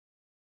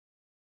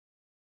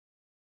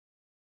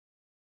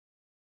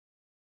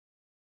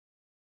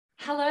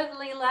Hello,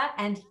 Leila,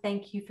 and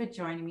thank you for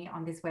joining me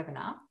on this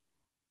webinar.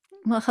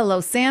 Well, hello,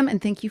 Sam, and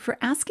thank you for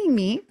asking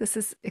me. This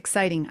is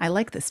exciting. I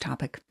like this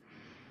topic.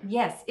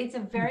 Yes, it's a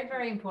very,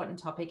 very important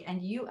topic,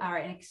 and you are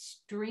an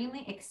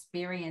extremely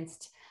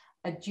experienced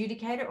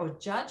adjudicator or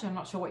judge, I'm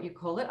not sure what you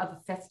call it,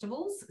 of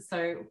festivals.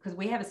 So, because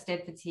we have a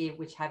Stedfords here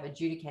which have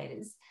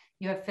adjudicators,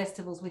 you have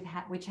festivals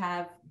which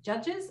have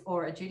judges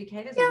or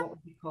adjudicators, or Yeah, what would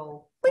you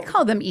call we what would you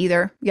call them call them?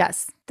 either.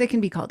 Yes, they can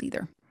be called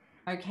either.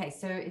 Okay,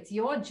 so it's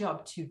your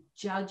job to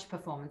judge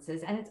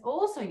performances, and it's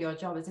also your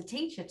job as a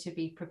teacher to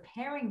be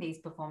preparing these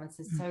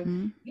performances. So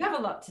hmm you have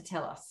a lot to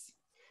tell us.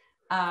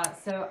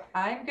 So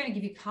I'm going to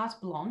give you carte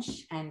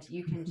blanche, and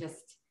you can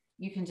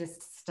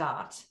just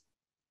start.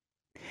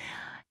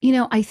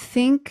 I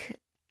think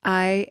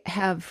I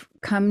have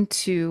come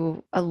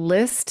to a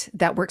list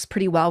that works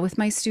pretty well with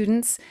my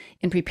students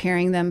in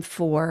preparing them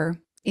for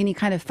any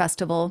kind of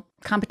festival,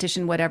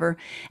 competition, whatever.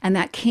 And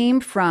that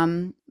came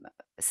from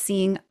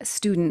seeing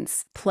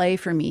students play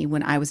for me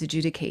when I was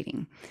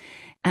adjudicating.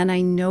 And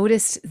I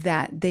noticed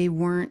that they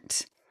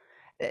weren't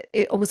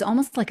it was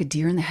almost like a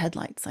deer in the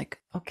headlights, like,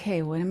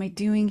 okay, what am I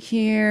doing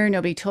here?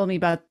 Nobody told me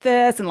about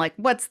this, and like,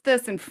 what's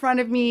this in front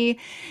of me?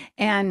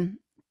 And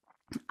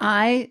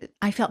I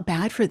felt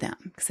bad for them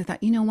because I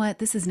thought, you know what,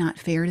 this is not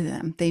fair to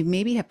them. They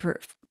maybe have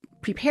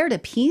prepared a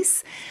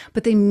piece,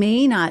 but they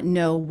may not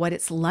know what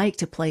it's like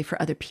to play for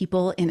other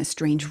people in a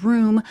strange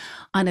room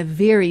on a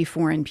very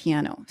foreign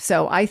piano.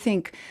 So I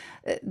think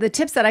the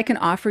tips that I can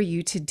offer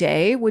you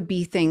today would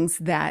be things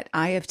that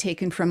I have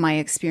taken from my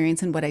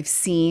experience and what I've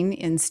seen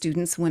in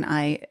students when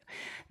I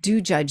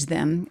do judge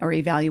them or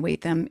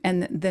evaluate them,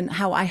 and then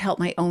how I help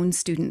my own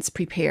students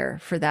prepare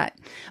for that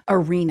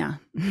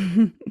arena.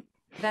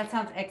 That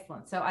sounds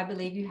excellent. So I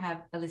believe you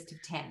have a list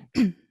of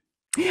 10.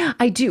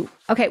 I do.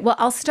 Okay, well,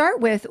 I'll start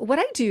with what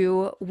I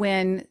do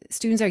when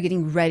students are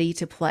getting ready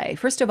to play.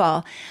 First of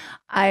all,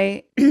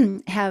 I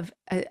have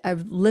a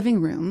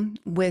living room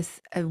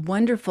with a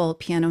wonderful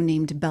piano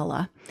named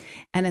Bella,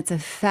 and it's a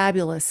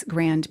fabulous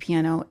grand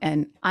piano.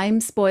 And I'm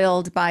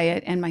spoiled by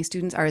it, and my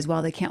students are as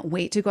well. They can't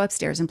wait to go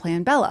upstairs and play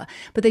on Bella,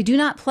 but they do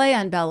not play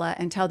on Bella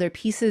until their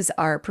pieces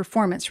are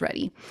performance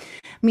ready,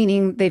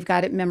 meaning they've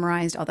got it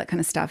memorized, all that kind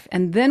of stuff.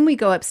 And then we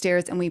go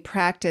upstairs and we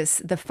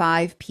practice the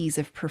 5 P's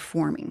of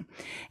performing.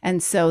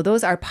 And so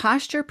those are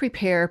posture,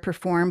 prepare,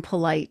 perform,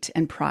 polite,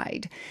 and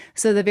pride.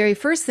 So the very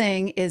first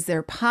thing is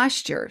their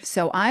posture.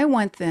 So I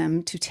want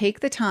them to take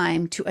the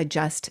time to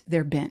adjust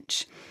their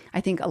bench. I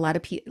think a lot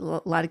of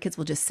kids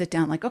will just sit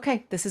down like,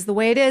 okay, this is the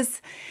way it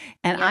is.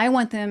 And I Yep.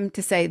 want them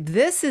to say,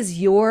 this is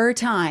your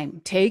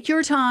time. Take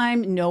your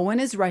time. No one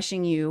is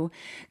rushing you.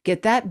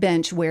 Get that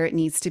bench where it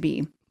needs to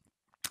be.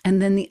 And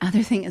then the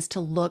other thing is to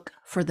look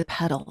for the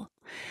pedal.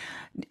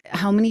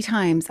 How many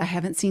times I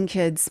haven't seen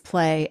kids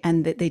play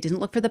and they didn't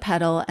look for the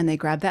pedal and they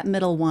grab that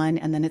middle one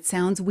and then it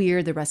sounds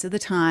weird the rest of the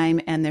time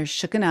and they're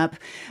shooken up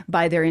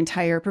by their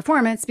entire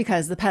performance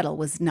because the pedal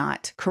was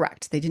not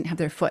correct. They didn't have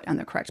their foot on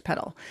the correct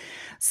pedal.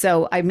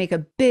 So I make a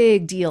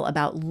big deal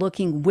about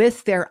looking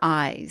with their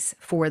eyes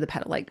for the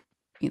pedal, like,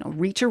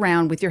 reach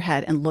around with your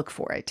head and look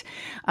for it.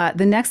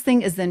 The next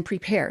thing is then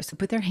prepare. So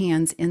put their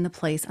hands in the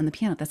place on the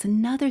piano. That's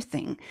another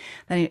thing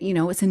that,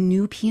 it's a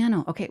new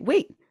piano. Okay,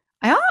 wait.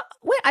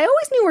 I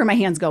always knew where my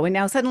hands go, and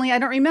now suddenly I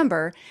don't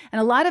remember.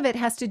 And a lot of it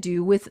has to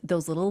do with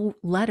those little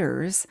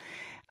letters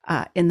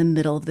in the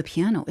middle of the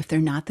piano. If they're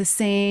not the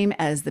same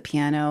as the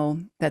piano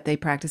that they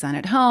practice on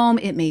at home,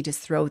 it may just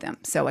throw them.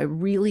 So I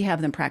really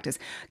have them practice.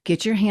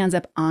 Get your hands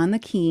up on the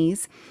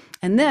keys.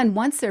 And then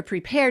once they're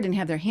prepared and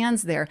have their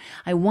hands there,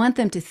 I want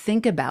them to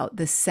think about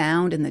the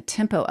sound and the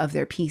tempo of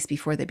their piece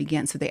before they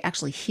begin. So they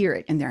actually hear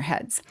it in their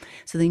heads.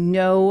 So they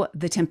know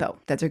the tempo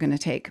that they're going to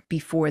take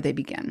before they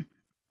begin.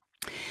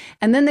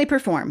 And then they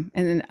perform.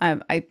 And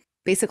then I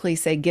basically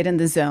say, get in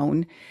the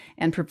zone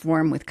and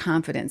perform with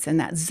confidence. And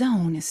that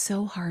zone is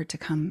so hard to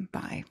come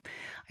by,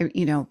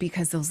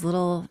 because those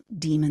little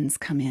demons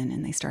come in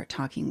and they start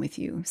talking with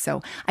you.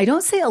 So I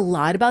don't say a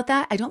lot about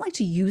that. I don't like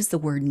to use the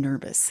word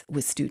nervous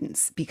with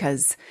students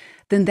because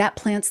then that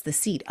plants the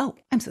seed. Oh,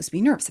 I'm supposed to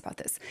be nervous about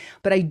this.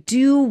 But I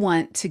do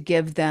want to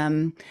give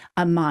them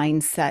a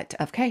mindset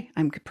of, okay,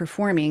 I'm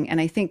performing.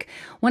 And I think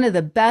one of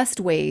the best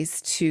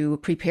ways to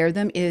prepare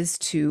them is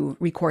to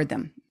record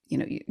them.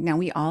 Now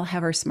we all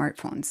have our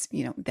smartphones.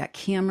 That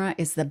camera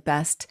is the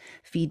best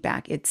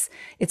feedback. It's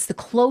the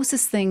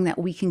closest thing that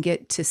we can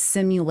get to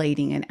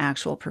simulating an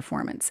actual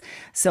performance.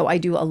 So I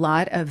do a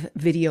lot of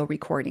video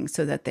recording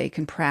so that they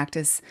can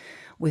practice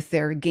with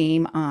their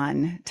game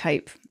on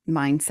type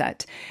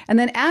mindset. And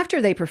then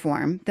after they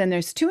perform, then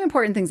there's 2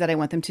 important things that I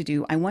want them to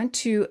do. I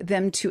want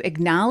them to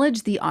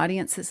acknowledge the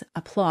audience's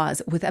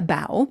applause with a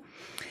bow.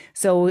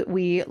 So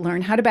we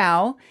learn how to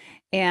bow,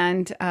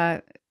 and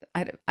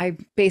I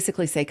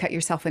basically say, cut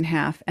yourself in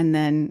half, and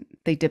then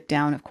they dip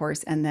down, of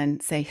course, and then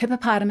say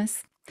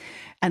hippopotamus,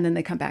 and then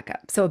they come back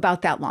up. So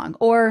about that long.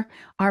 Or,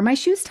 are my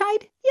shoes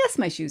tied? yes,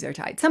 my shoes are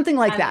tied, something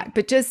like I like that.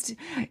 But just,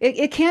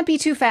 it can't be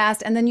too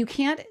fast. And then you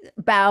can't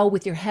bow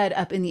with your head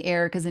up in the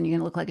air because then you're going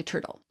to look like a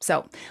turtle.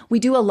 So we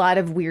do a lot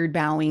of weird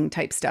bowing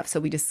type stuff. So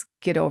we just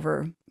get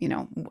over,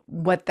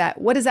 what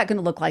is that going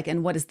to look like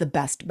and what is the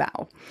best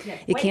bow?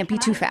 Yes. It Wait, can't be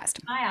too fast.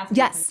 can I ask you a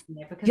Yes. question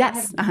there? Because I have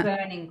Yes. a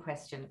burning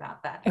question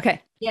about that.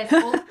 Okay. Yes,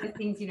 all of the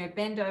things,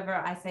 bend over.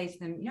 I say to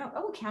them,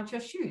 oh, count your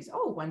shoes.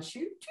 Oh, one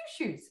shoe, two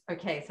shoes.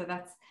 Okay, so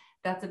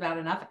that's about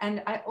enough.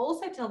 And I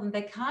also tell them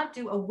they can't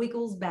do a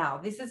Wiggles bow.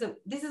 This is a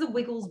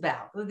Wiggles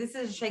bow. This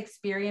is a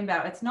Shakespearean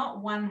bow. It's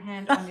not one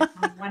hand on your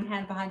tongue, one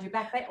hand behind your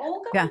back. They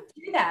all go Yeah. and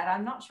do that.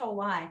 I'm not sure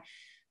why.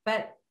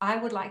 But I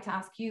would like to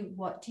ask you,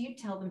 what do you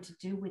tell them to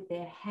do with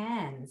their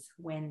hands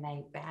when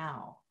they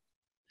bow?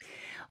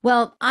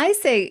 Well, I'll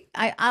say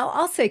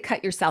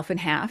cut yourself in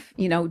half,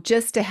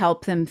 just to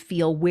help them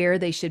feel where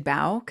they should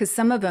bow, because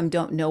some of them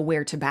don't know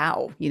where to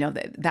bow.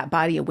 That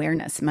body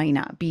awareness might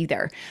not be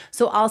there.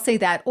 So I'll say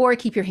that, or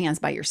keep your hands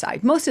by your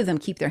side. Most of them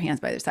keep their hands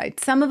by their side.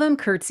 Some of them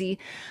curtsy.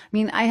 I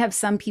mean, I have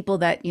some people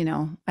that,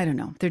 I don't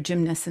know, they're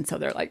gymnasts, and so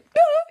they're like,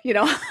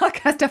 all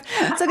kind of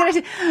stuff. So I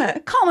gotta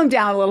calm them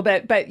down a little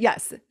bit. But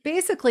yes,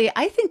 basically,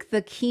 I think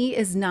the key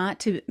is not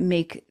to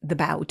make the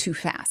bow too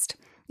fast.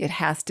 It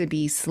has to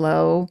be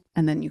slow,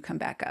 and then you come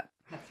back up.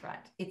 That's right.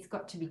 It's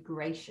got to be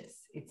gracious.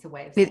 It's a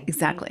way of saying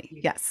exactly.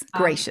 Yes.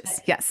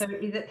 Gracious. Yes. So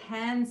is it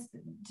hands?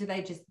 Do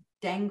they just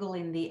dangle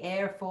in the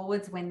air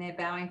forwards when they're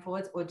bowing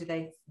forwards, or do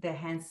their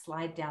hands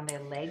slide down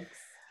their legs?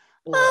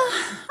 Or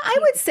I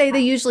would say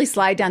they usually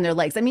slide down their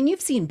legs. I mean,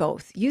 you've seen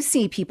both. You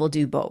see people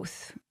do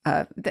both.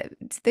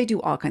 They do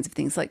all kinds of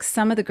things. Like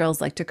some of the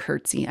girls like to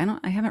curtsy.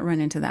 I haven't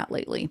run into that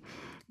lately.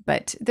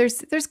 But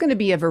there's going to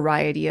be a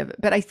variety of,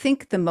 but I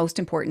think the most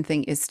important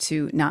thing is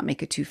to not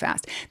make it too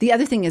fast. The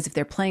other thing is if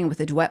they're playing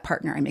with a duet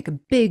partner, I make a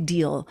big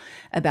deal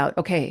about,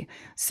 okay,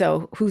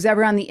 so who's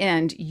ever on the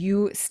end,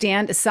 you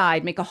stand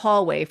aside, make a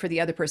hallway for the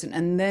other person,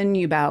 and then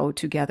you bow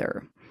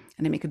together.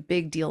 And I make a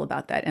big deal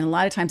about that. And a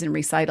lot of times in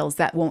recitals,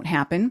 that won't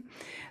happen.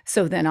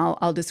 So then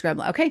I'll describe,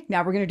 okay,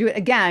 now we're going to do it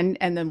again,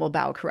 and then we'll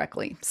bow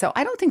correctly. So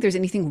I don't think there's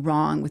anything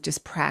wrong with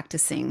just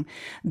practicing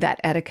that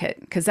etiquette,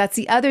 because that's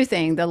the other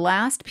thing. The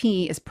last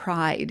P is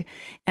pride.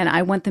 And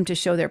I want them to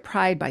show their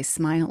pride by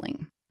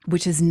smiling,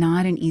 which is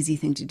not an easy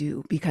thing to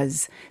do,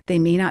 because they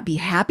may not be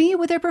happy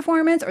with their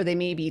performance, or they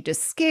may be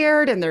just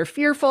scared and they're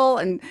fearful.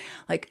 And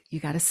like, you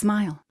got to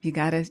smile. You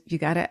got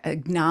to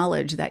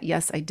acknowledge that,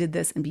 yes, I did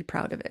this, and be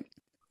proud of it.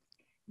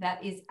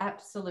 That is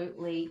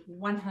absolutely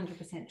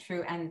 100%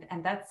 true. And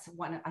that's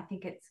I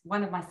think it's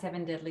one of my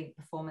 7 deadly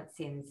performance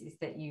sins, is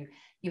that you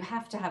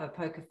have to have a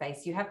poker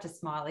face. You have to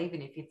smile,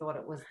 even if you thought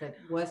it was the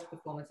worst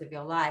performance of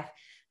your life,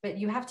 but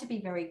you have to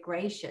be very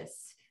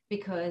gracious,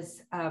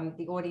 because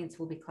the audience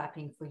will be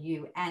clapping for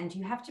you, and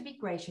you have to be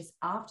gracious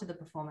after the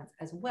performance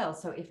as well.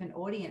 So if an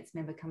audience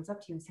member comes up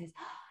to you and says,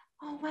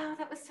 oh, wow,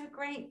 that was so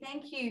great,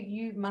 thank you,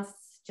 you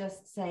must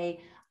just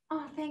say,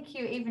 oh, thank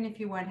you. Even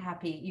if you weren't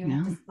happy, you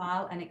have to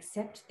smile and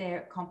accept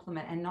their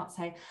compliment, and not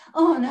say,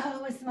 oh no,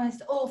 it was the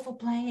most awful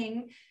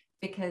playing,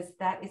 because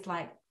that is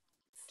like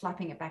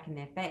slapping it back in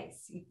their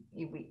face.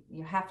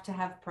 You have to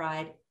have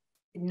pride,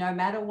 no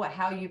matter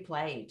how you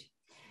played,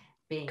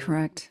 being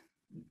correct.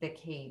 The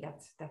key.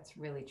 That's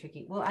really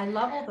tricky. Well, I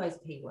love all those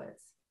P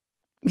words.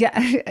 Yeah,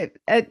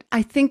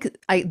 I think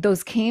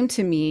those came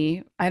to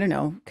me, I don't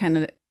know, kind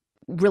of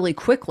really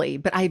quickly,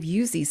 but I've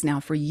used these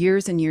now for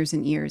years and years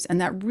and years. And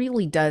that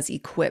really does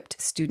equip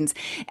students.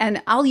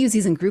 And I'll use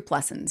these in group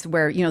lessons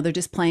where, they're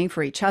just playing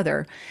for each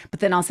other.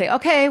 But then I'll say,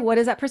 okay, what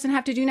does that person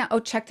have to do now? Oh,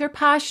 check their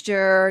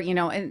posture,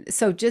 and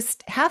so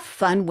just have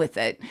fun with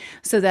it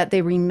so that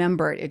they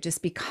remember it. It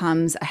just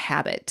becomes a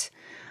habit.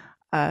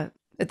 I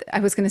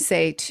was going to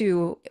say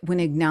too, when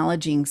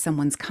acknowledging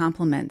someone's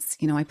compliments,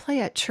 I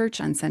play at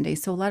church on Sunday.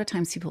 So a lot of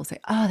times people will say,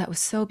 oh, that was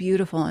so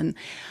beautiful. And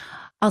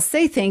I'll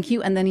say thank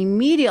you, and then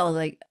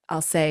immediately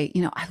I'll say,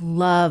 I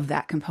love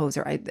that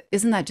composer.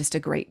 Isn't that just a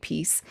great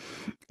piece?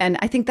 And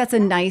I think that's a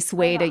nice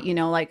way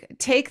to,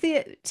 take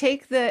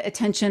the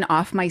attention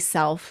off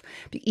myself,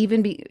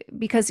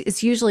 because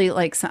it's usually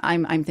like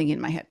I'm thinking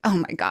in my head,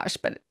 oh my gosh,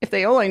 but if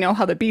they only know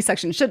how the B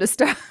section should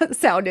have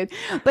sounded.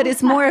 But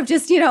it's more of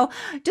just,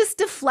 just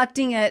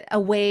deflecting it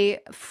away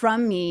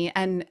from me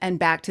and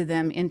back to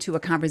them into a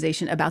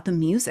conversation about the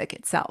music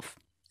itself.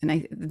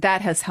 And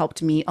that has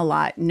helped me a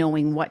lot,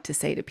 knowing what to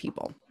say to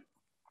people.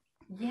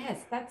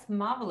 Yes, that's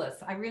marvelous.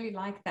 I really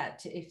like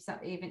that.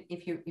 Even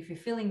if you're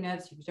feeling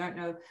nervous, if you don't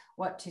know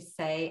what to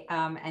say,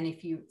 and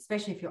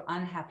especially if you're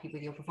unhappy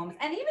with your performance,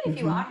 and even if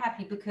you are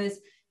happy, because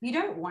you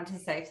don't want to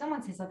say, if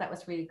someone says, "Oh, that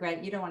was really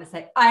great," you don't want to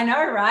say, "I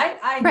know, right?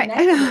 I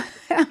know."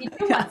 You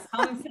do want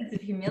some sense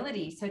of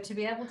humility. So to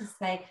be able to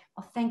say,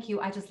 "Oh, thank you.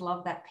 I just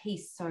love that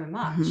piece so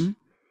much."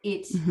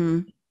 It's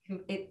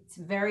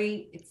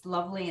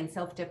lovely and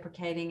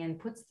self-deprecating, and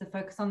puts the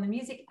focus on the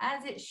music,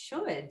 as it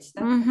should. That's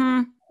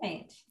the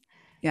point.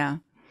 Yeah.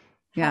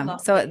 How Yeah.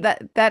 So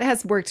lovely. that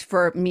has worked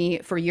for me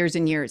for years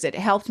and years. It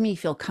helped me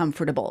feel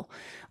comfortable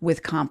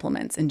with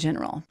compliments in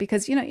general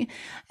because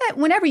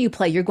whenever you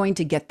play, you're going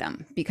to get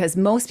them because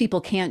most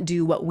people can't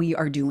do what we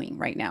are doing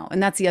right now.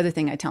 And that's the other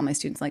thing I tell my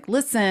students like,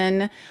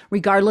 listen,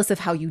 regardless of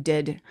how you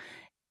did,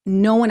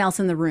 no one else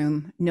in the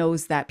room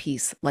knows that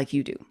piece like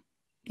you do.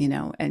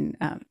 And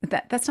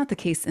that's not the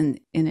case in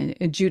an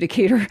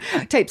adjudicator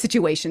type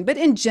situation, but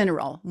in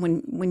general,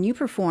 when you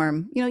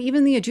perform,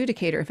 even the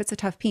adjudicator, if it's a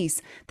tough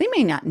piece, they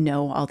may not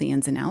know all the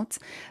ins and outs.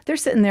 They're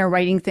sitting there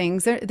writing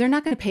things. They're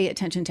not going to pay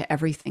attention to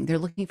everything. They're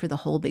looking for the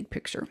whole big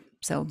picture.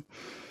 So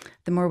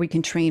the more we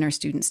can train our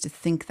students to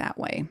think that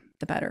way,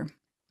 the better.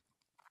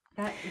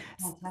 That is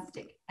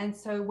fantastic. And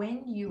so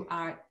when you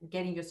are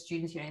getting your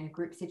students, in a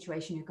group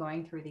situation, you're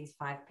going through these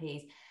 5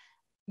 Ps,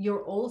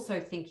 you're also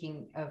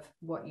thinking of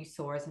what you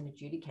saw as an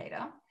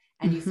adjudicator.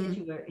 And you said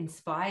you were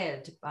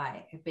inspired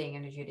by being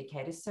an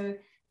adjudicator. So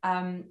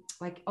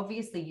like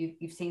obviously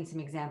you've seen some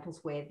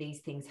examples where these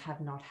things have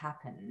not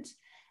happened.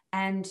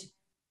 And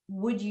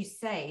would you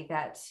say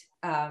that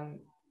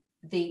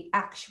the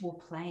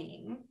actual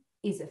playing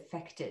is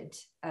affected?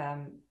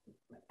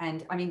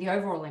 And I mean, the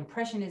overall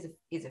impression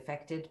is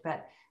affected,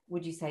 but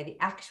would you say the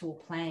actual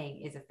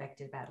playing is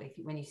affected badly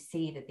when you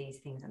see that these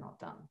things are not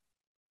done?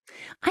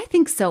 I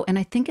think so. And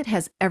I think it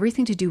has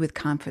everything to do with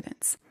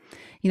confidence.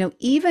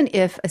 Even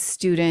if a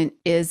student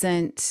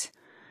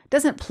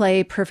doesn't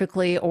play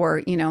perfectly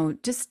or,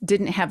 just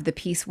didn't have the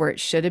piece where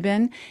it should have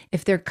been,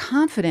 if they're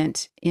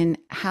confident in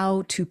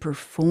how to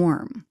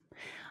perform,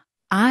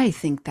 I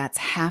think that's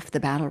half the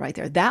battle right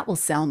there. That will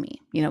sell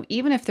me,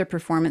 even if their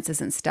performance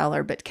isn't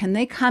stellar, but can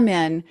they come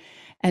in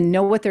and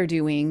know what they're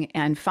doing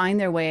and find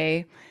their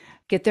way,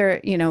 get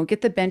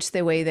the bench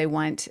the way they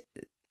want?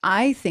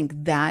 I think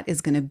that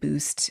is going to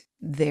boost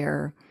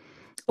their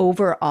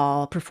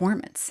overall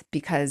performance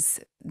because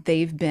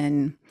they've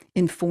been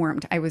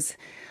informed.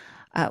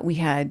 We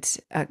had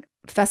a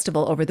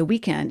festival over the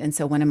weekend. And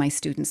so one of my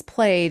students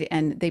played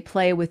and they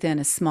play within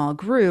a small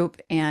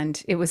group.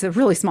 And it was a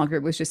really small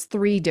group. It was just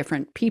 3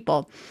 different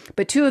people,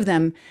 but 2 of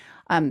them,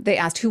 they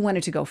asked who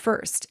wanted to go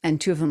first. And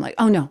 2 of them like,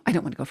 oh no, I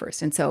don't want to go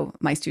first. And so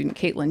my student,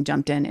 Caitlin,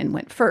 jumped in and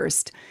went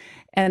first.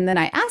 And then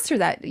I asked her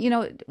that,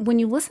 when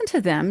you listen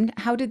to them,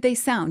 how did they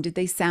sound? Did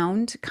they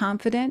sound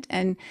confident?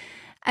 And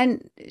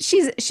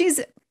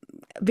she's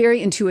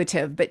very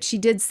intuitive, but she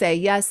did say,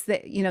 yes,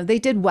 that, they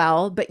did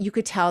well, but you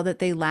could tell that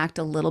they lacked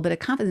a little bit of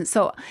confidence.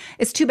 So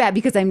it's too bad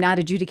because I'm not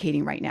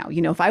adjudicating right now.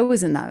 If I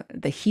was in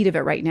the heat of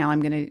it right now,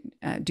 I'm going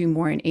to do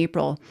more in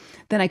April,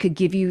 then I could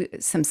give you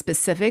some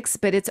specifics,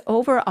 but it's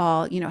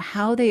overall,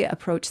 how they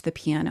approach the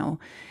piano.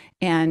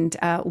 And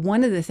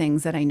one of the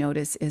things that I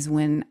notice is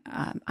when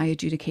I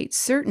adjudicate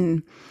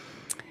certain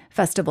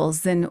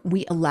festivals, then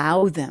we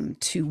allow them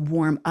to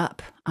warm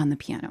up on the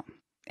piano.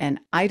 And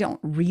I don't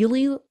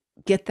really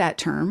get that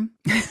term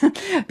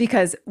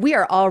because we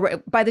are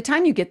already, by the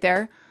time you get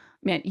there,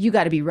 man, you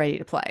got to be ready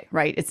to play,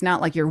 right? It's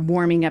not like you're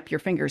warming up your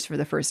fingers for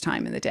the first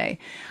time in the day.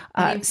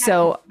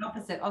 So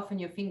opposite, often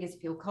your fingers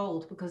feel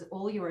cold because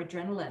all your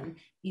adrenaline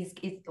is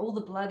all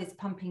the blood is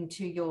pumping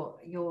to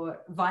your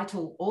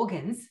vital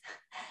organs.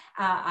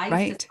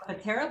 I used to suffer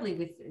terribly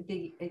with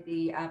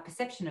the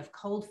perception of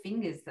cold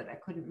fingers that I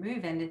couldn't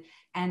move,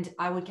 and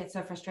I would get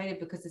so frustrated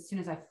because as soon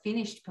as I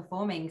finished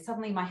performing,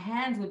 suddenly my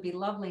hands would be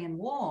lovely and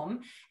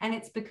warm, and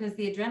it's because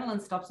the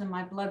adrenaline stops and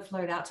my blood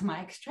flowed out to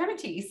my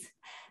extremities.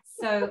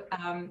 So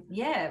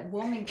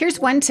warming. Here's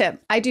one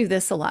tip. I do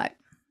this a lot.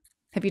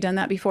 Have you done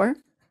that before?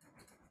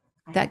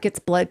 That gets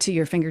blood to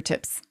your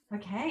fingertips.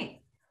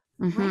 Okay.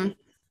 Great.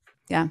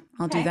 Yeah,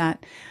 I'll do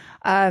that.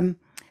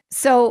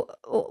 So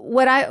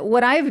what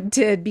I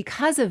did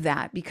because of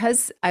that,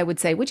 because I would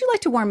say, would you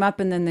like to warm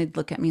up? And then they'd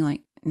look at me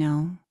like,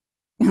 no.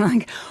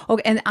 Like,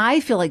 okay. And I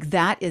feel like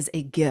that is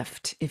a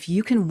gift if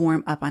you can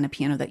warm up on a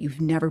piano that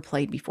you've never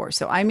played before.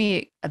 So I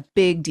make a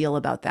big deal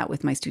about that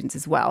with my students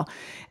as well.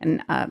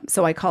 And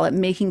so I call it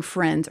making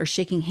friends or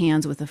shaking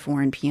hands with a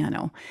foreign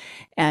piano.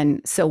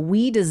 And so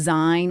we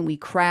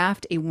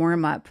craft a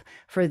warm up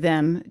for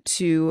them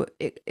to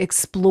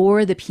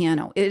explore the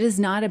piano. It is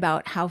not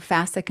about how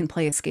fast they can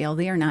play a scale.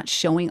 They are not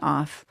showing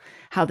off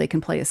how they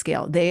can play a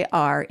scale. They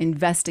are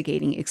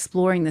investigating,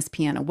 exploring this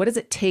piano. What does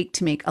it take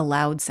to make a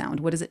loud sound?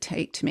 What does it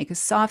take to make a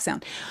soft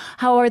sound?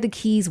 How are the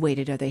keys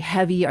weighted? Are they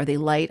heavy? Are they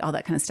light? All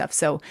that kind of stuff.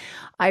 So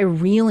I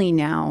really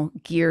now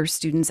gear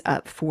students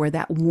up for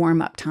that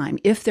warm-up time,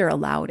 if they're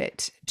allowed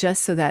it,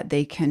 just so that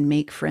they can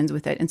make friends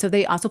with it. And so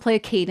they also play a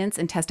cadence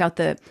and test out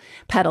the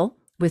pedal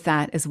with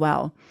that as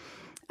well.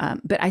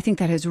 But I think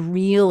that has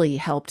really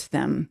helped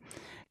them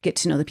get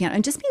to know the piano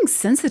and just being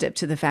sensitive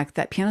to the fact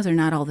that pianos are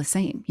not all the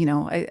same.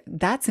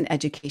 That's an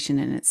education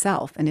in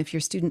itself. And if your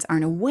students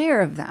aren't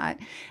aware of that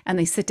and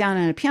they sit down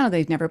on a piano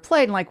they've never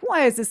played and like,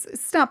 why is this?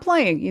 It's not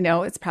playing.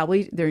 It's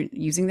probably they're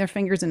using their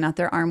fingers and not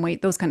their arm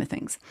weight, those kind of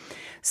things.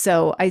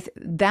 So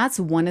that's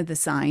one of the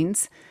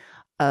signs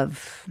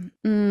of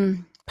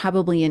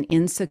probably an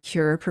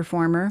insecure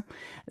performer,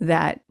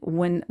 that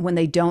when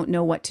they don't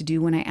know what to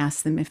do, when I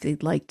ask them if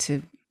they'd like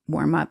to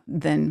warm up,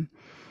 then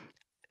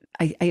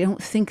I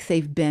don't think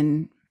they've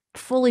been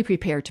fully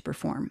prepared to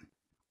perform.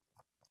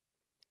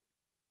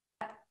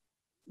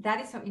 That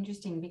is so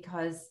interesting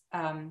because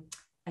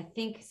I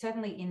think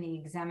certainly in the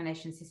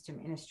examination system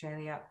in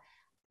Australia,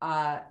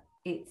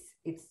 it's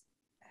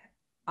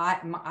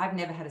I've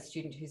never had a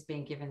student who's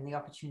been given the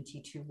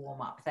opportunity to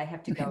warm up. They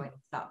have to go in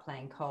and start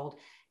playing cold.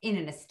 In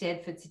an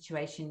Eisteddfod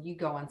situation, you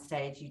go on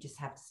stage, you just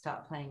have to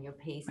start playing your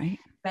piece. Right.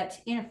 But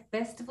in a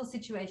festival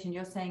situation,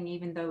 you're saying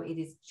even though it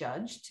is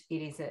judged,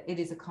 it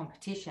is a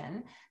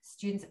competition,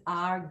 students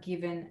are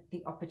given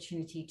the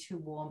opportunity to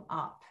warm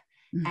up.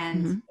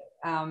 And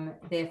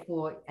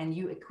therefore, and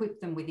you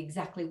equip them with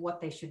exactly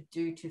what they should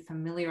do to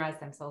familiarize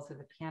themselves with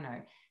the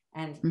piano.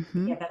 And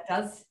yeah,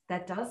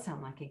 that does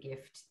sound like a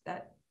gift.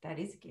 That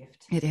is a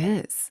gift. It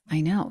is. I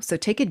know. So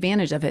take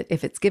advantage of it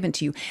if it's given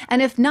to you. And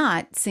if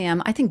not,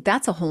 Sam, I think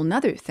that's a whole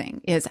nother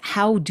thing is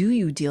how do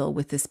you deal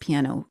with this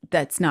piano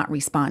that's not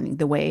responding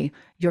the way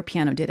your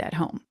piano did at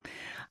home?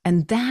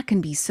 And that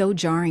can be so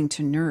jarring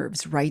to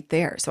nerves right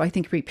there. So I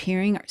think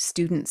preparing our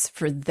students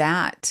for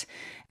that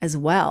as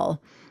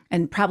well,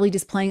 and probably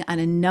just playing on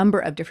a number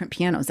of different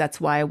pianos. That's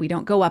why we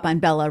don't go up on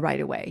Bella right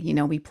away. You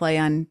know, we play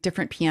on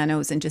different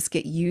pianos and just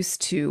get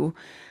used to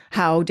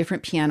how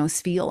different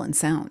pianos feel and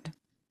sound.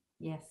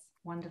 Yes,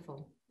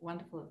 wonderful,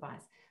 wonderful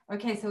advice.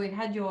 Okay, so we've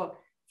had your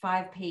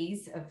 5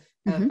 Ps of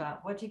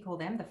what do you call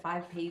them? The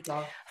 5 Ps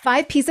of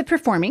 5 Ps of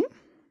performing.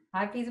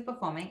 5 Ps of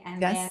performing,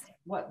 and Yes. then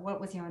what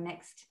was your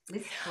next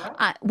list for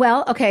us?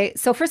 Well, okay.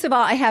 So first of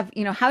all, I have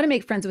how to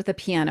make friends with a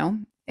piano,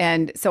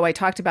 and so I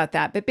talked about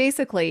that. But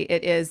basically,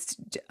 it is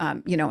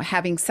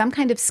having some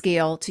kind of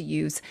scale to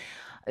use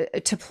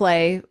to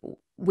play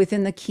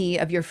within the key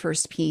of your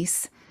first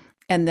piece.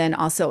 And then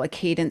also a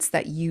cadence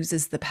that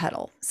uses the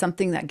pedal,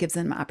 something that gives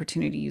them an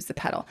opportunity to use the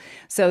pedal.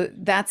 So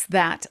that's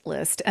that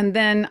list. And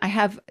then I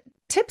have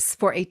tips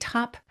for a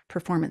top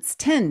performance,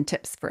 10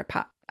 tips for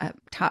a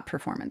top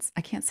performance.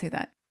 I can't say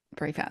that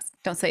very fast.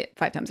 Don't say it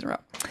 5 times in a row.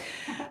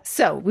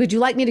 So would you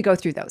like me to go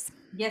through those?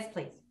 Yes,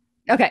 please.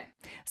 Okay.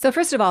 So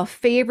first of all,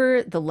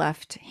 favor the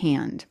left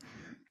hand.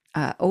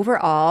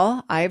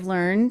 Overall, I've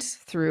learned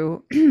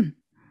through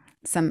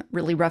some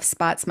really rough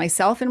spots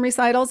myself in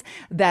recitals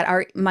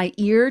that my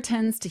ear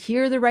tends to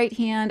hear the right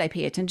hand. I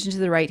pay attention to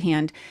the right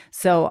hand.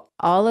 So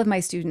all of my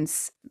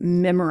students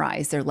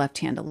memorize their left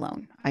hand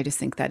alone. I just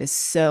think that is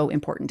so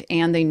important.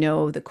 And they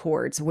know the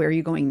chords. Where are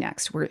you going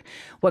next?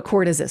 What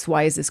chord is this?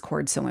 Why is this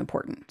chord so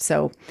important?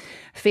 So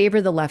favor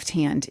the left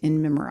hand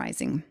in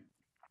memorizing.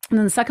 And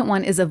then the second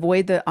one is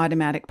avoid the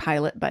automatic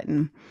pilot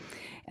button.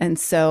 And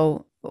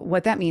so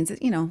what that means is,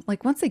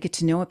 like once they get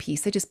to know a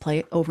piece, they just play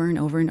it over and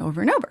over and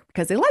over and over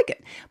because they like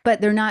it, but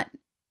they're not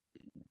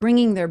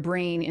bringing their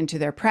brain into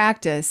their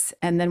practice.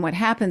 And then what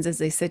happens is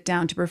they sit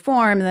down to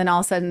perform, and then all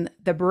of a sudden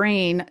the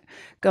brain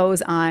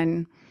goes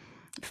on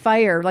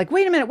fire. Like,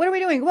 wait a minute, what are we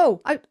doing?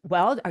 Whoa,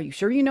 well, are you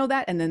sure you know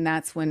that? And then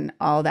that's when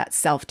all that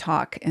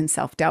self-talk and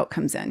self-doubt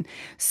comes in.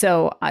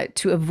 So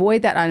to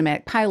avoid that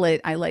automatic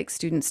pilot, I like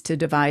students to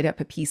divide up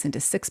a piece into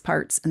 6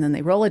 parts, and then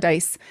they roll a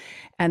dice.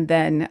 And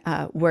then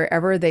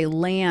wherever they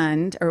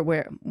land, or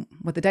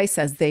what the dice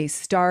says, they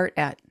start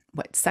at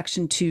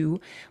section 2,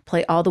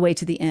 play all the way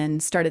to the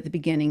end, start at the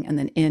beginning, and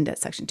then end at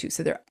section 2.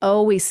 So they're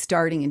always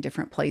starting in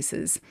different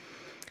places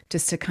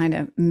just to kind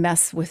of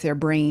mess with their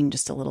brain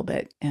just a little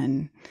bit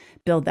and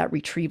build that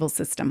retrieval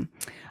system.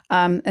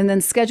 And then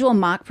schedule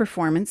mock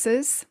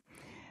performances.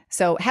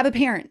 So have a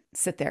parent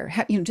sit there.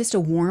 Just a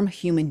warm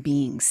human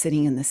being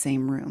sitting in the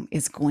same room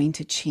is going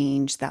to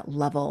change that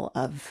level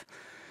of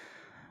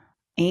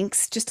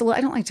angst just a little.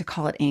 I don't like to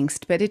call it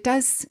angst, but it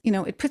does,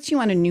 it puts you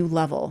on a new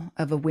level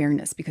of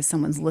awareness because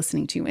someone's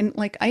listening to you. And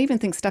like, I even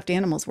think stuffed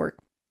animals work.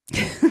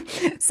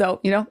 So,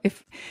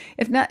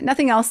 if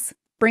nothing else,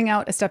 bring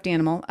out a stuffed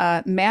animal,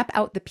 map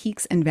out the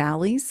peaks and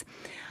valleys.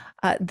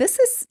 This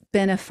has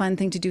been a fun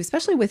thing to do,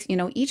 especially with,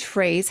 each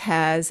phrase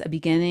has a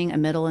beginning, a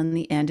middle, and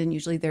the end. And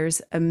usually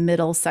there's a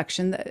middle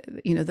section, that,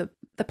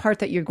 the part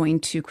that you're going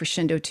to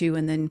crescendo to,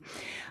 and then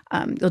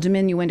you'll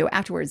diminuendo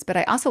afterwards. But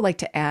I also like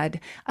to add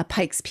a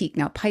Pikes Peak.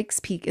 Now, Pikes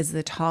Peak is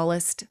the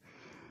tallest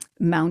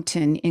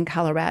mountain in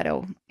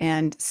Colorado.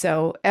 And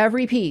so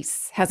every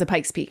piece has a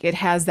Pikes Peak. It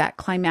has that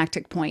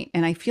climactic point.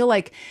 And I feel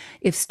like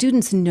if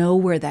students know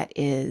where that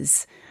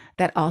is,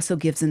 that also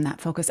gives them that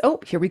focus.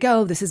 Oh, here we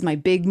go. This is my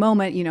big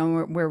moment,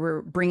 where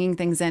we're bringing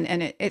things in.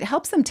 And it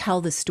helps them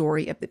tell the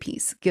story of the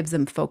piece, gives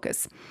them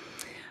focus.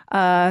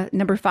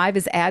 Number 5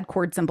 is add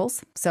chord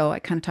symbols. So I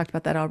kind of talked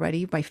about that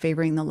already by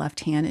favoring the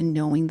left hand and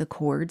knowing the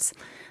chords,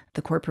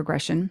 the chord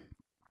progression.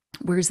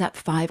 Where's that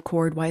 5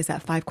 chord? Why is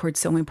that 5 chord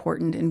so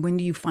important? And when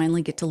do you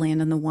finally get to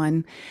land on the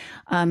 1?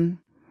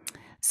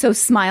 So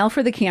smile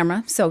for the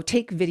camera. So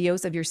take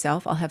videos of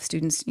yourself. I'll have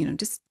students,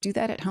 just do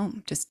that at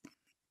home. Just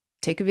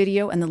take a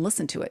video and then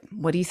listen to it.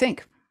 What do you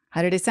think?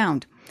 How did it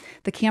sound?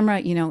 The camera,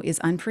 is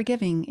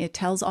unforgiving. It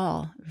tells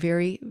all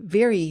very,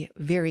 very,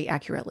 very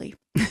accurately.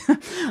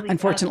 Really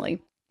unfortunately.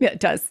 Does. Yeah, it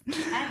does.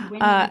 And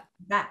when you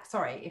back,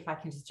 sorry, if I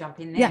can just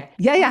jump in there.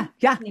 Yeah.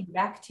 Listening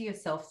back to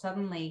yourself,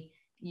 suddenly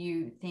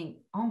you think,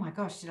 oh my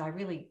gosh, did I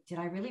really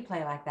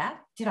play like that?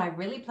 Did I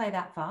really play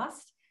that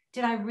fast?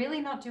 Did I really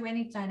not do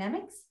any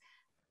dynamics?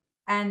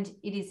 And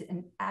it is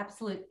an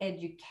absolute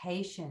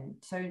education.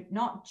 So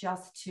not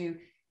just to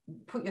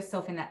put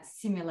yourself in that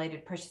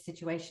simulated pressure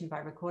situation by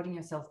recording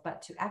yourself,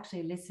 but to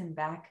actually listen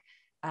back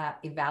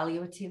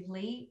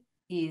evaluatively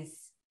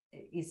is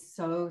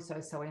so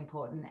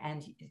important.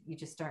 And you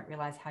just don't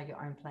realize how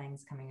your own playing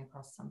is coming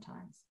across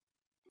sometimes.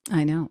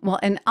 I know. Well,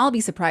 and I'll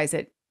be surprised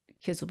that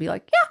kids will be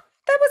like, yeah,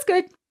 that was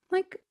good.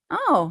 Like,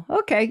 oh,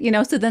 okay.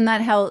 So then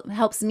that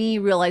helps me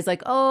realize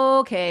like, oh,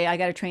 okay, I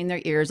got to train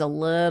their ears a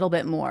little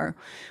bit more.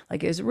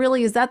 Like, is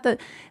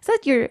that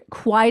your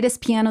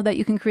quietest piano that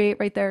you can create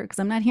right there? Because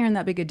I'm not hearing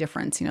that big a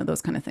difference,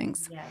 those kind of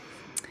things. Yes.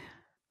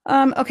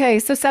 Okay,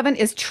 so 7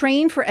 is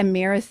train for a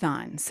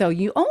marathon. So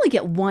you only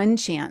get one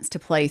chance to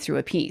play through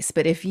a piece,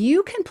 but if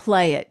you can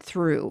play it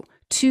through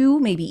 2,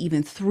 maybe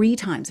even 3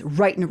 times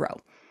right in a row,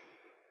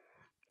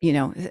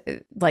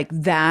 like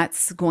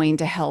that's going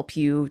to help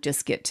you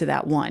just get to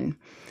that one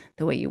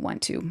the way you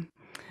want to.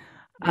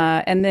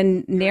 And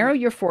then narrow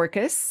your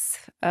focus.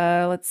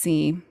 Let's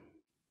see.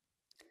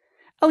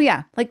 Oh,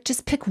 yeah. Like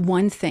just pick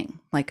one thing.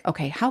 Like,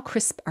 okay, how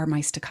crisp are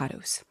my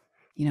staccatos?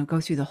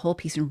 Go through the whole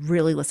piece and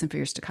really listen for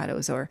your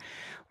staccatos. Or,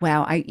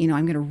 wow, I'm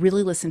going to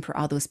really listen for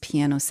all those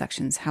piano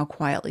sections. How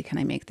quietly can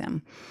I make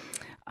them?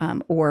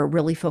 Or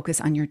really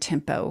focus on your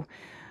tempo.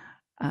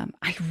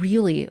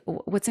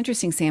 What's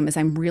interesting, Sam, is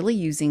I'm really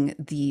using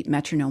the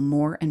metronome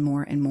more and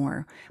more and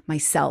more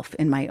myself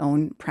in my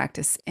own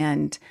practice.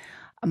 And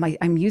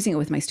I'm using it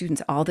with my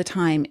students all the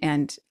time.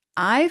 And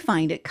I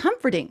find it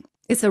comforting.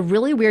 It's a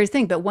really weird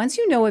thing. But once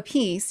you know a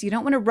piece, you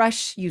don't want to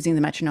rush using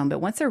the metronome. But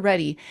once they're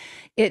ready,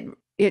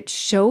 it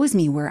shows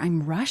me where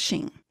I'm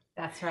rushing.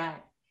 That's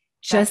right.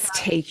 Just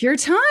take your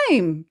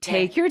time.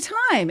 Take your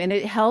time. And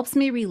it helps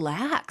me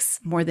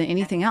relax more than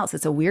anything else.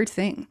 It's a weird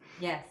thing.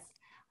 Yes.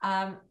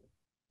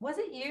 Was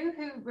it you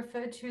who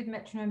referred to the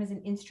metronome as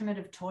an instrument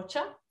of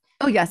torture?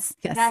 Oh, yes.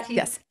 That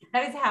is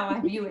how I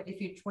view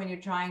it. When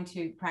you're trying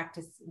to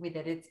practice with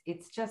it,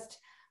 it's just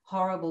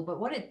horrible. But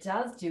what it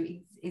does do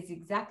is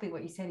exactly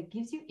what you said. It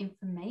gives you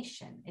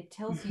information. It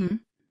tells you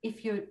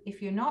if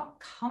you're not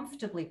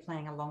comfortably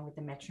playing along with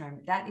the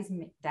metronome, that is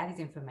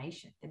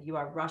information that you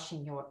are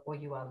rushing or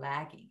you are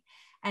lagging.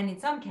 And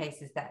in some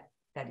cases that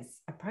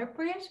is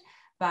appropriate,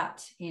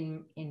 but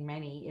in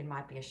many it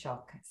might be a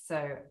shock.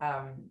 So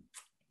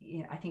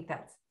I think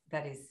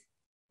that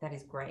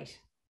is great.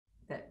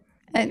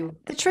 And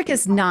the trick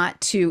is not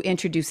to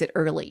introduce it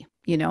early,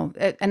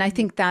 and I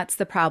think that's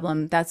the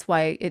problem. That's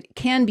why it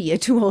can be a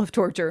tool of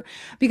torture,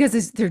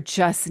 because they're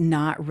just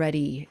not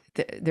ready.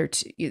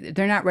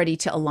 They're not ready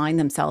to align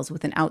themselves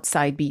with an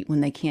outside beat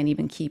when they can't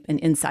even keep an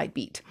inside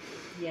beat.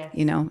 Yes.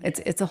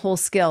 It's a whole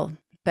skill.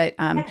 But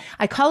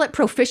I call it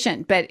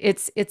proficient, but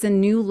it's a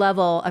new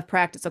level of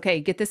practice.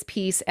 Okay, get this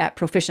piece at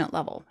proficient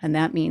level. And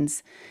that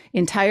means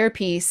entire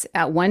piece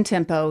at one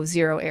tempo,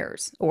 0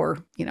 errors,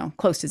 or,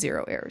 close to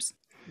 0 errors.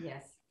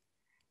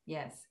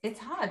 Yes. It's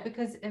hard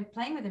because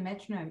playing with a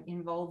metronome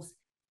involves,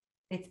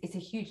 it's a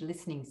huge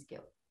listening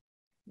skill.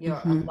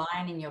 You're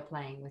aligning your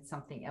playing with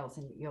something else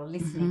and you're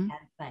listening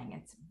and playing.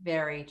 It's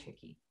very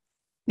tricky.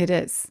 It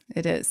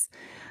is.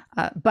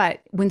 But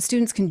when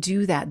students can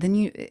do that,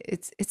 then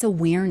it's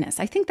awareness.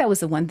 I think that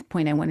was the one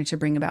point I wanted to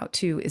bring about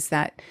too, is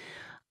that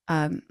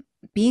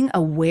being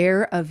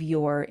aware of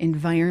your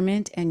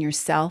environment and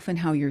yourself and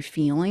how you're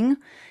feeling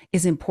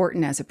is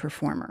important as a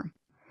performer.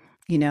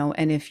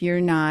 And if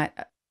you're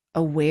not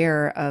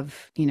aware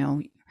of,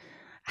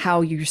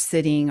 how you're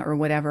sitting or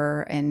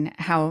whatever, and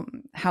how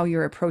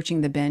you're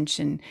approaching the bench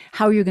and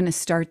how you're going to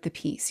start the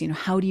piece,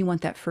 how do you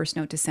want that first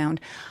note to sound?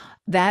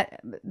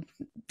 That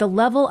the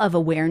level of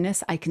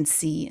awareness I can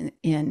see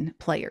in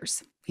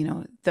players,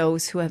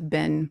 those who have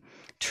been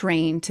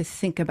trained to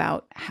think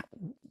about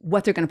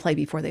what they're going to play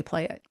before they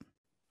play it.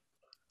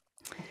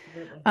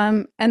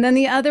 And then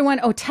the other one,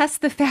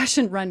 test the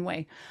fashion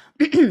runway.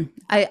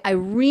 I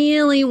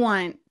really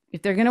want,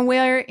 if they're going to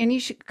wear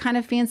any kind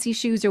of fancy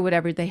shoes or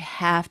whatever, they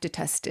have to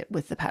test it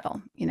with the pedal,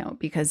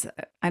 because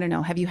I don't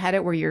know, have you had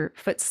it where your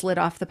foot slid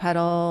off the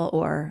pedal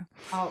or?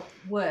 Oh,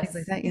 worse.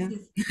 Like that, yeah.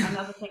 This is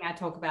another thing I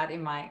talk about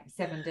in my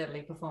 7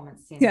 Deadly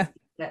Performance Sins. Yeah.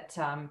 That,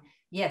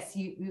 yes,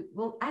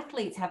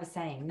 athletes have a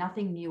saying,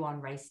 nothing new on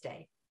race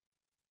day.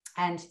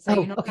 And so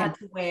you're not allowed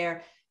to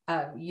wear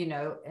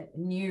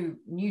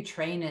new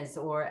trainers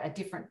or a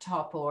different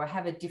top or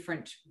have a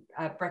different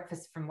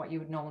breakfast from what you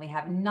would normally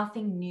have.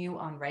 Nothing new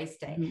on race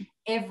day.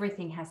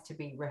 Everything has to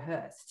be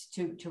rehearsed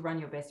to run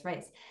your best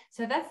race.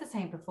 So that's the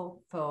same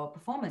for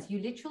performers. You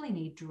literally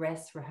need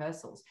dress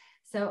rehearsals.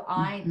 So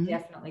I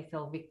definitely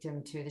fell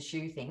victim to the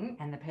shoe thing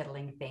and the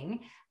pedaling thing.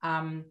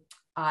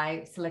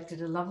 I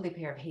selected a lovely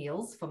pair of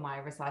heels for my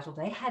recital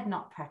day, had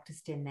not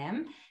practiced in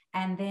them.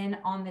 And then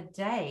on the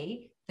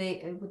day,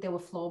 there were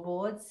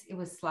floorboards. It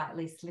was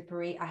slightly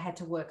slippery. I had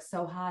to work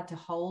so hard to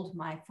hold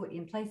my foot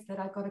in place that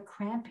I got a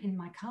cramp in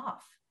my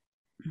calf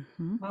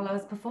while I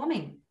was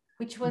performing,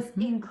 which was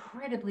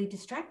incredibly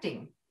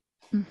distracting.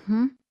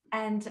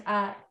 And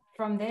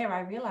from there,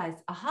 I realized,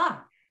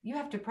 aha, you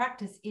have to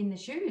practice in the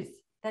shoes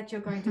that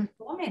you're going to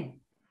perform in, not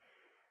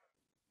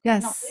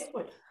Yes.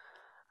 barefoot.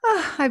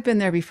 Ah, I've been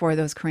there before,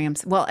 those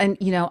cramps. Well, and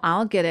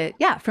I'll get it,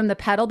 yeah, from the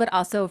pedal, but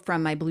also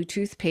from my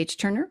Bluetooth page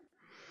turner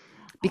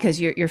Oh,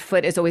 because your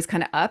foot is always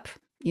kind of up,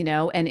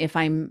 and if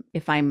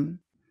I'm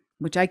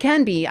which I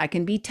can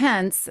be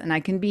tense and I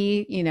can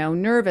be,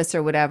 nervous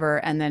or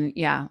whatever, and then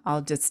yeah,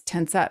 I'll just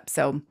tense up.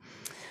 So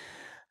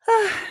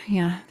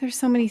yeah, there's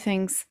so many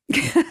things.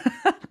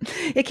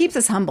 It keeps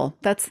us humble.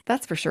 That's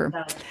for it sure.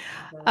 does.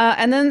 It does.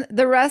 And then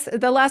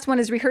the last one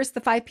is rehearse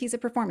the 5 P's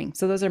of performing.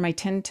 So those are my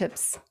 10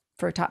 tips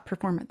for top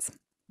performance.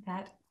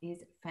 That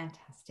is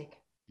fantastic.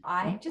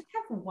 I just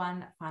have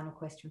one final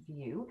question for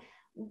you.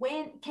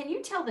 When can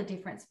you tell the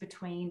difference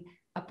between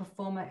a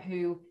performer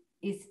who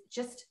is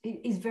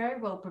very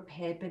well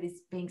prepared but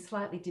is being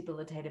slightly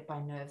debilitated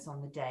by nerves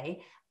on the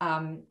day,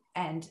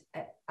 and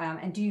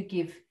do you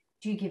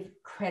give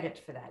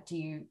credit for that?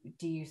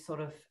 Do you sort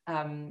of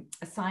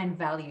assign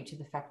value to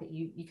the fact that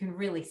you can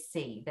really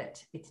see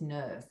that it's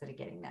nerves that are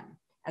getting them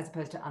as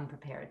opposed to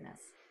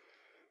unpreparedness?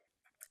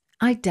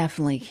 I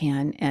definitely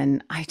can.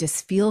 And I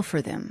just feel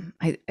for them.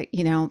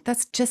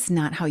 That's just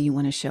not how you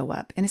want to show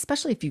up. And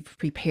especially if you've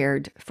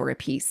prepared for a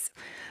piece.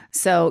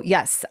 So,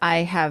 yes, I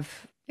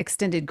have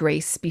extended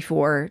grace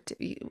before.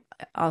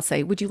 I'll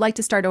say, would you like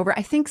to start over?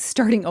 I think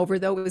starting over,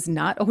 though, is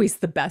not always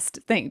the best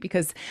thing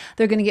because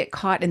they're going to get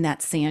caught in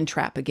that sand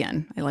trap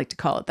again. I like to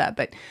call it that.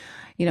 But,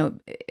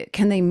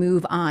 can they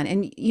move on?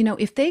 And,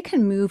 if they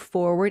can move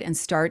forward and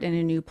start in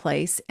a new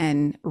place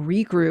and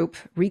regroup,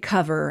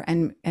 recover,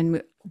 and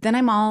then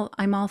I'm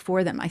all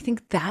for them. I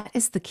think that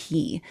is the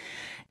key.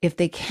 If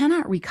they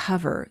cannot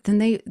recover, then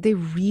they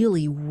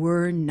really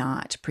were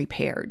not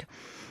prepared.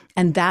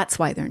 And that's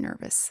why they're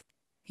nervous.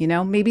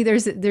 Maybe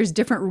there's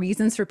different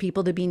reasons for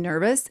people to be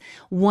nervous.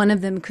 One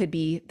of them could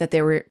be that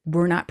they were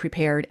not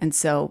prepared. And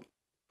so,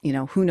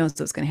 who knows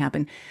what's going to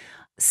happen.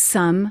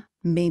 Some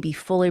may be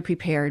fully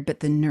prepared,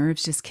 but the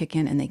nerves just kick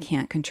in and they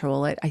can't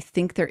control it. I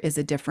think there is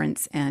a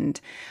difference.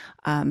 And,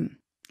 um,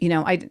 you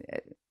know, I,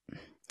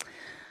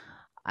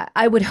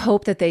 I would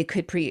hope that they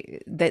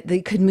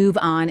could move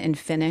on and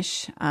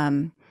finish.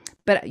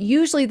 But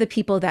usually the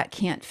people that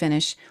can't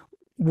finish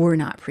were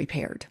not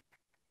prepared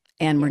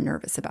and were Yes,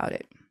 nervous about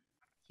it.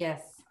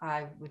 yes,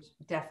 I would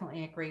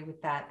definitely agree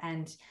with that.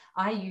 And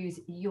I use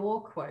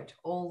your quote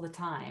all the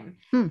time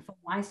Hmm. for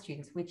my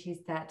students, which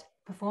is that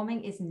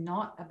performing is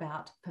not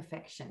about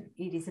perfection.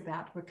 It is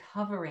about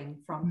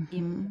recovering from Mhm.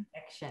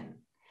 imperfection.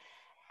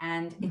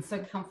 And it's so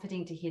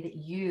comforting to hear that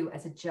you,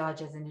 as a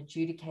judge, as an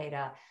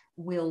adjudicator,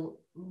 will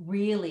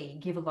really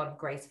give a lot of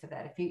grace for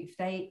that. If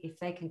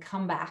they can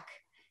come back,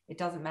 it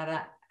doesn't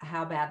matter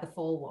how bad the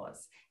fall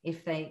was.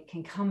 If they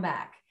can come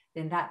back,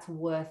 then that's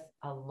worth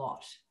a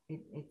lot.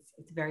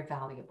 It's very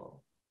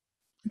valuable.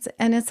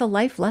 And it's a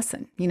life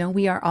lesson.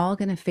 We are all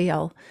going to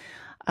fail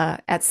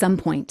at some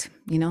point.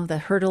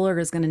 The hurdler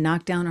is going to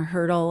knock down a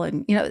hurdle,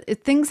 and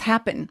things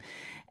happen.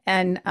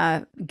 And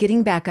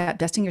getting back up,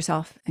 dusting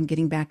yourself, and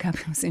getting back up.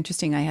 It was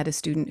interesting. I had a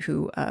student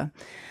who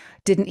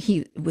didn't.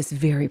 He was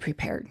very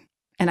prepared,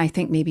 and I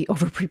think maybe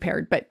over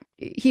prepared, but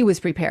he was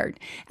prepared,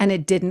 and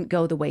it didn't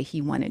go the way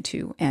he wanted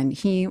to, and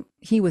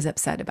he was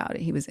upset about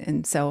it.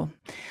 And so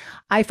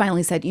I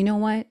finally said, you know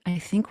what? I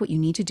think what you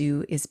need to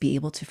do is be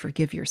able to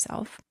forgive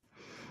yourself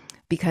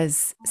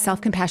because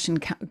self-compassion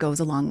goes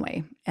a long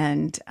way.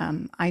 And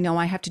I know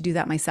I have to do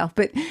that myself.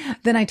 But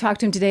then I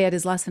talked to him today at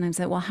his lesson and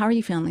said, well, how are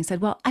you feeling? He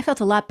said, well, I felt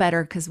a lot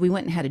better because we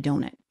went and had a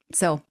donut.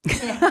 So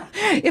Yeah.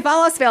 if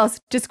all else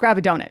fails, just grab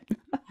a donut.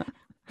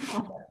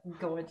 Oh, that's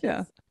gorgeous.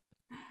 Yeah.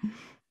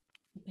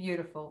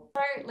 Beautiful.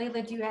 So,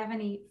 Leila, do you have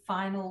any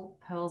final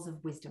pearls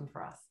of wisdom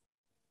for us?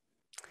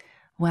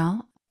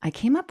 Well, I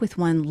came up with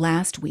one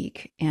last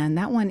week, and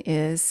that one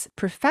is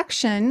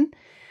perfection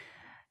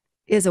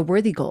is a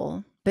worthy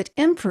goal, but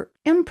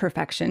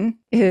imperfection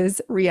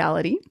is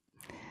reality.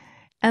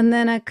 And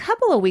then a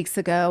couple of weeks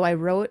ago, I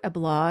wrote a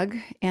blog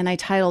and I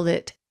titled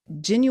it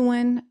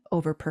Genuine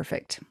Over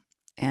Perfect.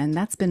 And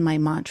that's been my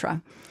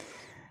mantra.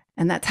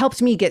 And that's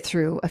helped me get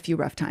through a few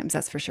rough times,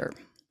 that's for sure.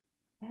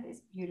 That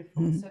is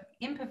beautiful. Mhm. So,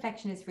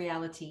 imperfection is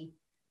reality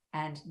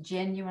and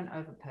genuine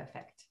over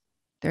perfect.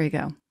 There you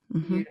go.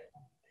 Mhm.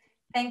 Beautiful.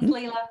 Thanks,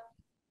 Leila.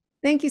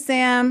 Thank you,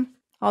 Sam.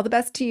 All the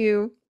best to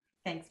you.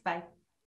 Thanks. Bye.